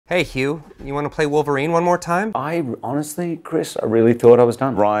Hey, Hugh, you want to play Wolverine one more time? I honestly, Chris, I really thought I was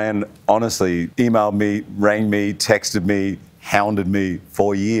done. Ryan honestly emailed me, rang me, texted me, hounded me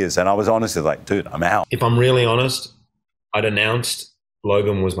for years. And I was honestly like, dude, I'm out. If I'm really honest, I'd announced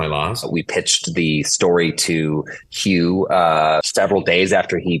Logan was my last. We pitched the story to Hugh several days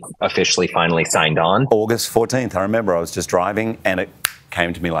after he officially finally signed on. August 14th, I remember I was just driving and it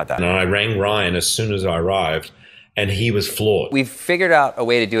came to me like that. And I rang Ryan as soon as I arrived, and he was floored. We've figured out a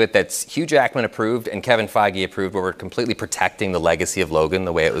way to do it that's Hugh Jackman approved and Kevin Feige approved, where we're completely protecting the legacy of Logan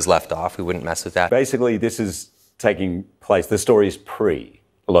the way it was left off. We wouldn't mess with that. Basically, this is taking place, the story is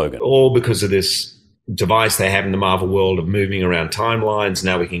pre-Logan. All because of this device they have in the Marvel world of moving around timelines.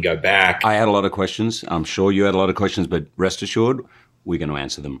 Now we can go back. I had a lot of questions. I'm sure you had a lot of questions, but rest assured, we're going to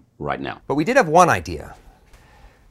answer them right now. But we did have one idea.